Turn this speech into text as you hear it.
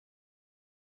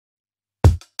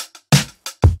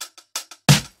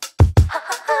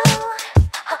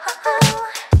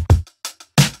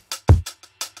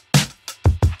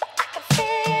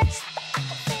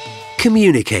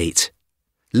Communicate.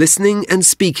 Listening and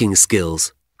Speaking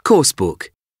Skills. Coursebook.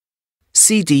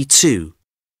 CD 2.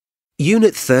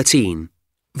 Unit 13.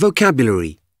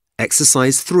 Vocabulary.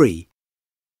 Exercise 3.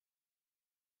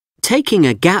 Taking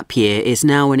a gap year is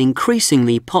now an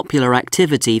increasingly popular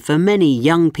activity for many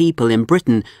young people in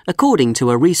Britain, according to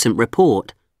a recent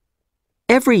report.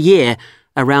 Every year,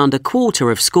 around a quarter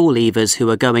of school leavers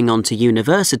who are going on to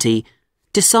university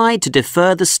decide to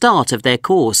defer the start of their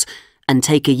course and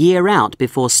take a year out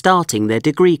before starting their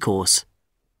degree course.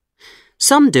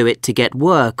 Some do it to get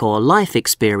work or life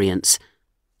experience.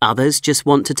 Others just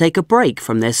want to take a break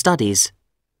from their studies.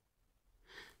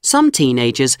 Some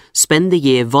teenagers spend the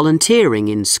year volunteering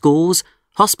in schools,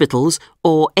 hospitals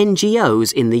or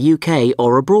NGOs in the UK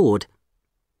or abroad.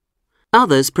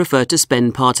 Others prefer to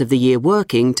spend part of the year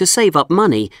working to save up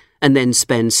money and then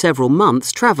spend several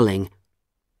months travelling.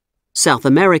 South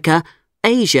America,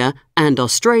 Asia and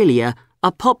Australia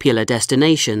are popular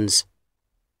destinations.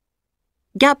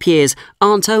 Gap years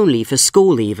aren't only for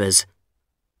school leavers.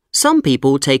 Some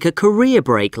people take a career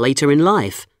break later in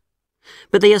life,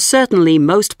 but they are certainly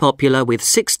most popular with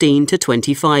 16 to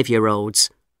 25-year-olds.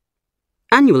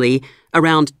 Annually,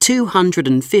 around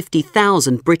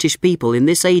 250,000 British people in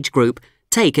this age group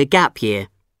take a gap year.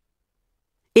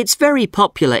 It's very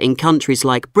popular in countries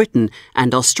like Britain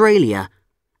and Australia,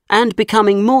 and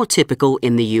becoming more typical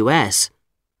in the US.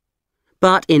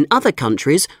 But in other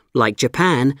countries, like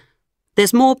Japan,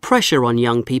 there's more pressure on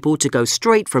young people to go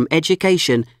straight from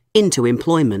education into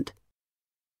employment.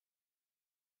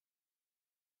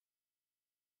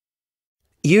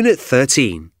 Unit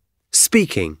 13.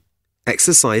 Speaking.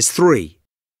 Exercise 3.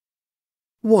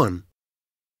 1.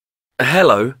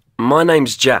 Hello, my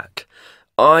name's Jack.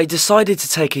 I decided to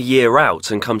take a year out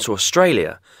and come to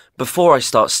Australia before I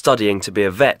start studying to be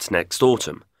a vet next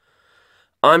autumn.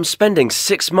 I'm spending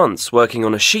 6 months working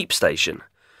on a sheep station.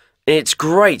 It's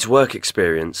great work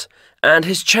experience and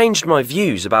has changed my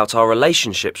views about our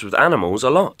relationships with animals a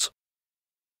lot.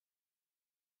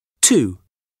 2.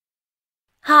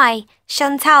 Hi,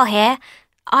 Chantal here.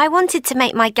 I wanted to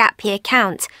make my gap year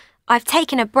count. I've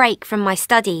taken a break from my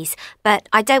studies, but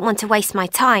I don't want to waste my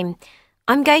time.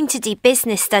 I'm going to do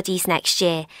business studies next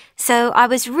year, so I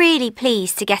was really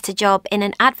pleased to get a job in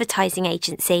an advertising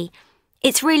agency.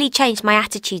 It's really changed my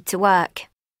attitude to work.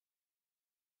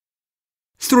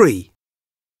 3.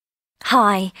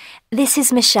 Hi, this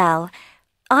is Michelle.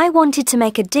 I wanted to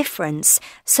make a difference,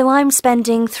 so I'm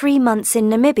spending 3 months in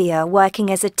Namibia working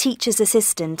as a teacher's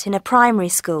assistant in a primary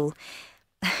school.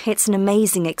 It's an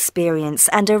amazing experience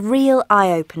and a real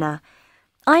eye-opener.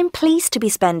 I'm pleased to be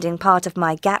spending part of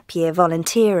my gap year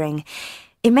volunteering.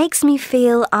 It makes me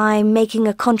feel I'm making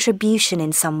a contribution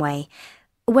in some way.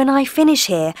 When I finish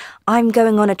here, I'm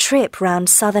going on a trip round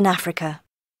Southern Africa.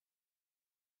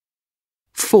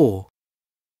 4.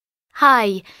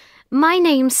 Hi, my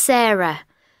name's Sarah.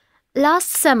 Last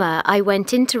summer I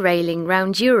went interrailing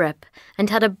round Europe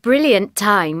and had a brilliant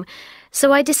time,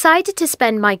 so I decided to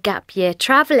spend my gap year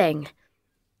travelling.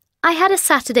 I had a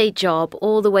Saturday job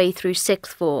all the way through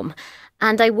sixth form,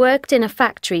 and I worked in a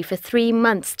factory for 3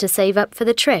 months to save up for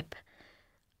the trip.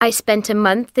 I spent a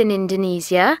month in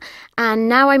Indonesia, and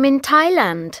now I'm in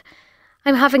Thailand.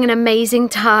 I'm having an amazing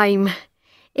time.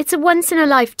 It's a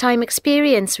once-in-a-lifetime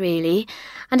experience, really,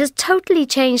 and has totally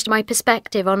changed my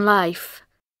perspective on life.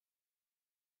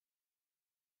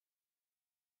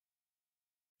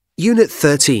 Unit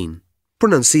 13.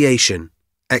 Pronunciation.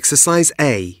 Exercise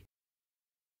A.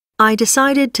 I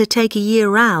decided to take a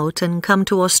year out and come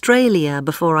to Australia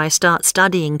before I start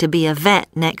studying to be a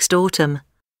vet next autumn.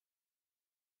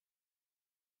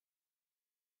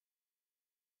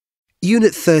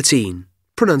 Unit 13.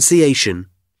 Pronunciation.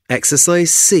 Exercise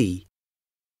C.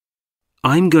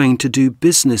 I'm going to do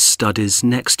business studies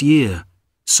next year,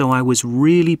 so I was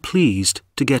really pleased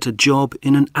to get a job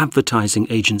in an advertising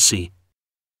agency.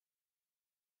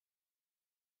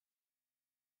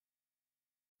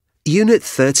 Unit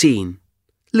 13.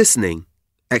 Listening.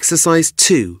 Exercise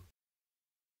 2.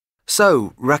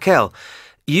 So, Raquel,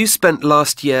 you spent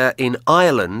last year in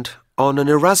Ireland on an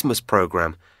Erasmus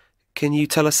programme. Can you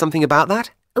tell us something about that?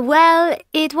 Well,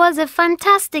 it was a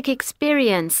fantastic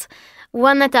experience,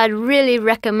 one that I'd really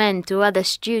recommend to other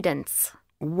students.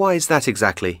 Why is that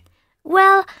exactly?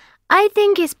 Well, I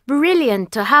think it's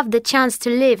brilliant to have the chance to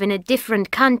live in a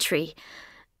different country.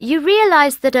 You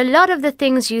realise that a lot of the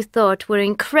things you thought were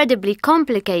incredibly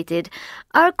complicated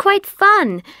are quite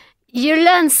fun. You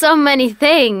learn so many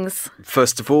things.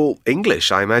 First of all,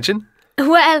 English, I imagine.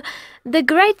 Well, the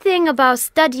great thing about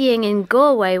studying in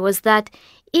Galway was that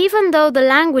even though the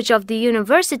language of the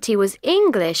university was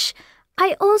English,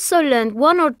 I also learned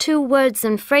 1 or 2 words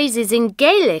and phrases in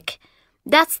Gaelic.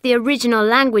 That's the original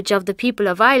language of the people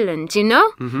of Ireland, you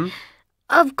know? Mm-hmm.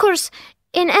 Of course,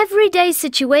 in everyday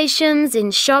situations,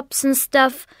 in shops and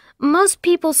stuff, most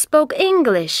people spoke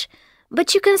English,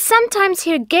 but you can sometimes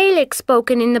hear Gaelic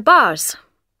spoken in the bars.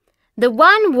 The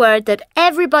one word that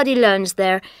everybody learns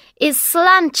there is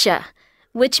sláinte,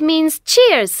 which means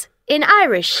cheers in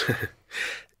Irish.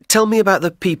 Tell me about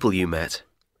the people you met.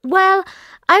 Well,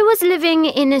 I was living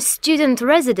in a student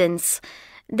residence.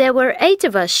 There were 8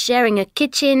 of us sharing a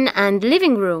kitchen and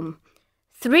living room.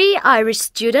 3 Irish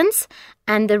students,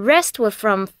 and the rest were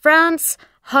from France,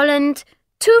 Holland,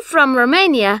 2 from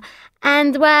Romania,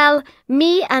 and, well,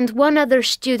 me and 1 other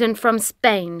student from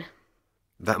Spain.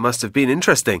 That must have been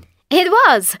interesting. It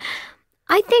was.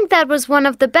 I think that was one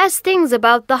of the best things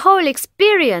about the whole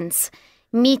experience.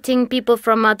 Meeting people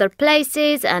from other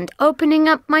places and opening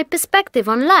up my perspective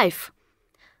on life.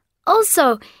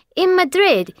 Also, in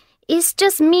Madrid, it's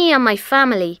just me and my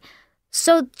family.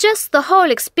 So just the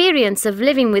whole experience of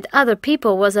living with other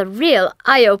people was a real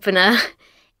eye-opener.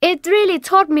 It really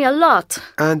taught me a lot.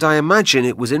 And I imagine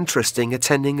it was interesting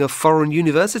attending a foreign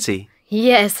university.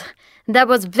 Yes, that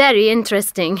was very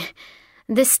interesting.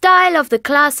 The style of the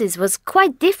classes was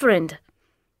quite different.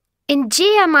 In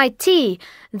GMIT,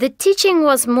 the teaching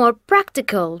was more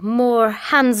practical, more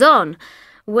hands-on,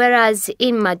 whereas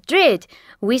in Madrid,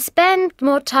 we spent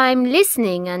more time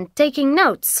listening and taking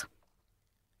notes.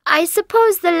 I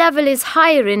suppose the level is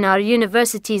higher in our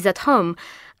universities at home.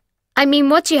 I mean,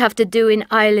 what you have to do in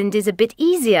Ireland is a bit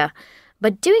easier,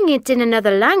 but doing it in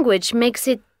another language makes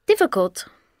it difficult.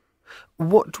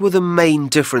 What were the main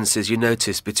differences you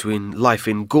noticed between life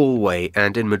in Galway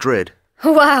and in Madrid?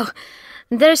 Wow,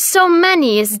 there's so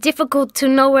many, it's difficult to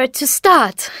know where to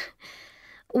start.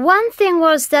 One thing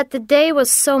was that the day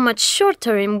was so much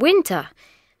shorter in winter.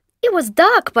 It was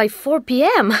dark by 4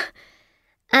 p.m.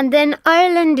 And then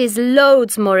Ireland is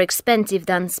loads more expensive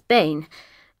than Spain.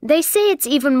 They say it's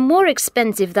even more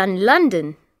expensive than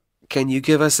London. Can you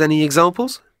give us any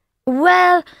examples?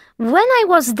 Well, when I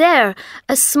was there,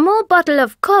 a small bottle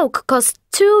of Coke cost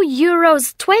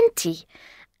 €2.20,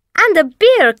 and a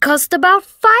beer cost about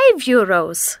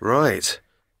 €5. Right.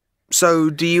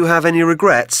 So, do you have any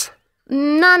regrets?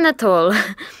 None at all.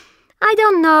 I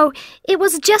don't know, it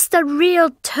was just a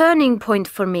real turning point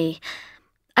for me.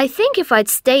 I think if I'd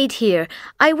stayed here,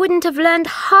 I wouldn't have learned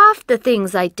half the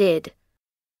things I did.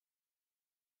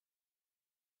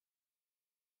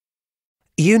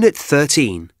 Unit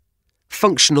 13.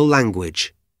 Functional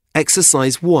Language.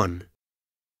 Exercise 1.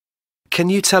 Can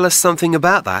you tell us something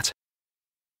about that?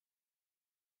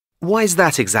 Why is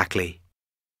that exactly?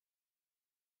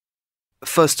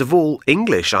 First of all,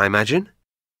 English, I imagine.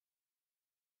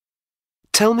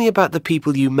 Tell me about the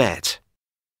people you met.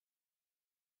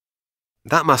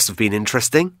 That must have been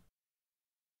interesting.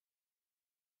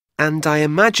 And I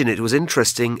imagine it was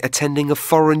interesting attending a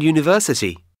foreign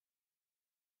university.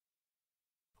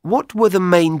 What were the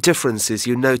main differences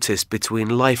you noticed between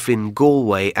life in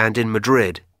Galway and in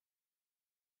Madrid?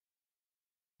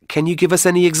 Can you give us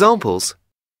any examples?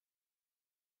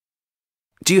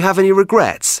 Do you have any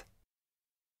regrets?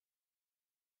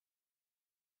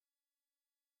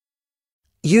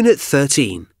 Unit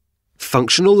 13.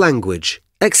 Functional Language.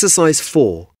 Exercise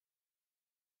 4.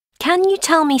 Can you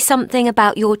tell me something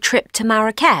about your trip to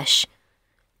Marrakesh?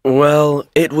 Well,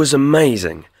 it was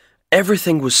amazing.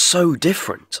 Everything was so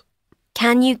different.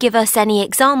 Can you give us any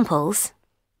examples?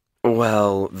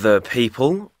 Well, the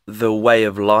people, the way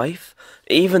of life,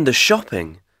 even the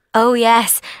shopping. Oh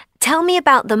yes, tell me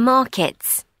about the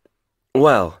markets.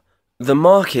 Well, the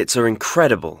markets are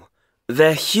incredible.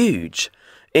 They're huge.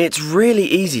 It's really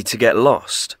easy to get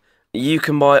lost. You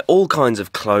can buy all kinds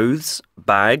of clothes,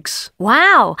 bags.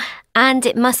 Wow, and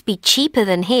it must be cheaper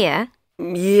than here.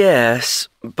 Yes,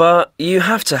 but you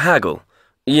have to haggle.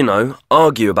 You know,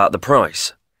 argue about the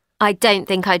price. I don't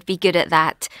think I'd be good at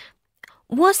that.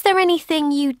 Was there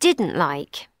anything you didn't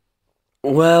like?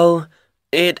 Well,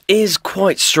 it is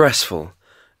quite stressful.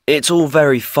 It's all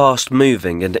very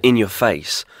fast-moving and in your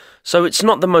face, so it's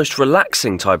not the most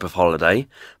relaxing type of holiday,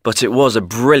 but it was a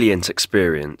brilliant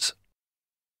experience.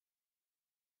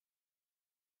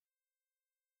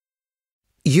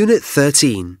 Unit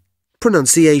 13.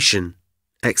 Pronunciation.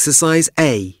 Exercise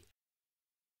A.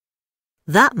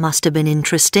 That must have been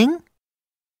interesting.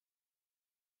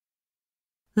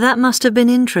 That must have been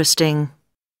interesting.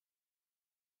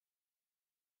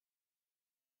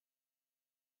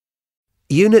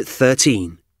 Unit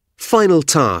 13. Final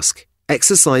task.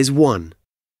 Exercise 1.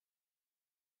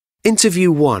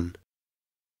 Interview 1.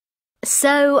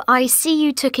 So I see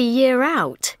you took a year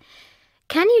out.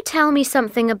 Can you tell me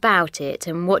something about it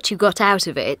and what you got out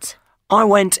of it? I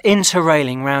went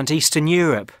interrailing round Eastern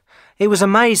Europe. It was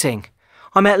amazing.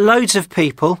 I met loads of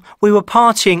people. We were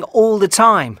partying all the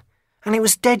time. And it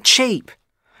was dead cheap.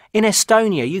 In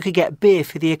Estonia, you could get beer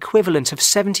for the equivalent of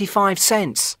 75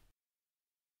 cents.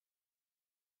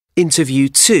 Interview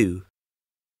 2.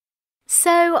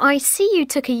 So I see you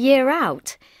took a year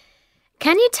out.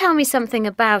 Can you tell me something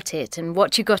about it and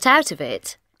what you got out of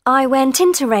it? I went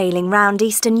interrailing round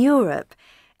Eastern Europe.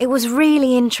 It was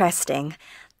really interesting.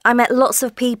 I met lots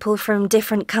of people from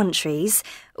different countries,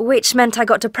 which meant I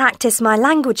got to practice my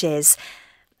languages.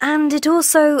 And it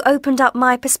also opened up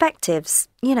my perspectives.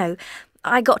 You know,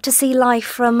 I got to see life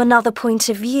from another point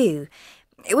of view.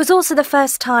 It was also the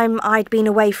first time I'd been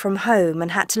away from home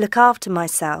and had to look after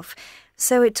myself,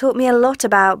 so it taught me a lot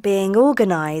about being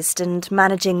organised and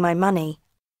managing my money.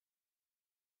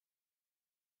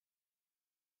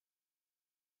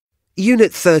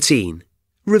 Unit 13.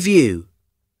 Review.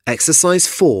 Exercise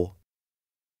 4.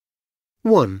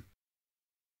 1.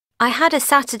 I had a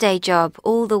Saturday job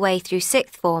all the way through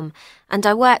sixth form, and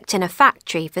I worked in a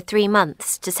factory for 3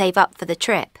 months to save up for the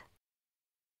trip.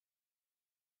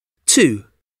 2.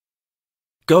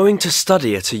 Going to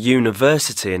study at a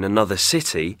university in another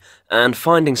city and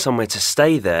finding somewhere to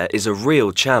stay there is a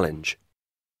real challenge.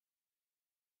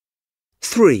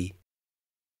 3.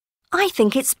 I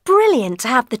think it's brilliant to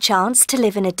have the chance to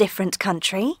live in a different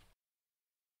country.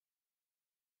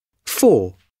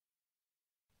 4.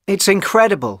 It's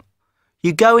incredible.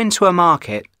 You go into a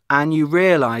market and you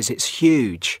realise it's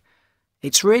huge.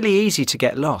 It's really easy to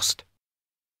get lost.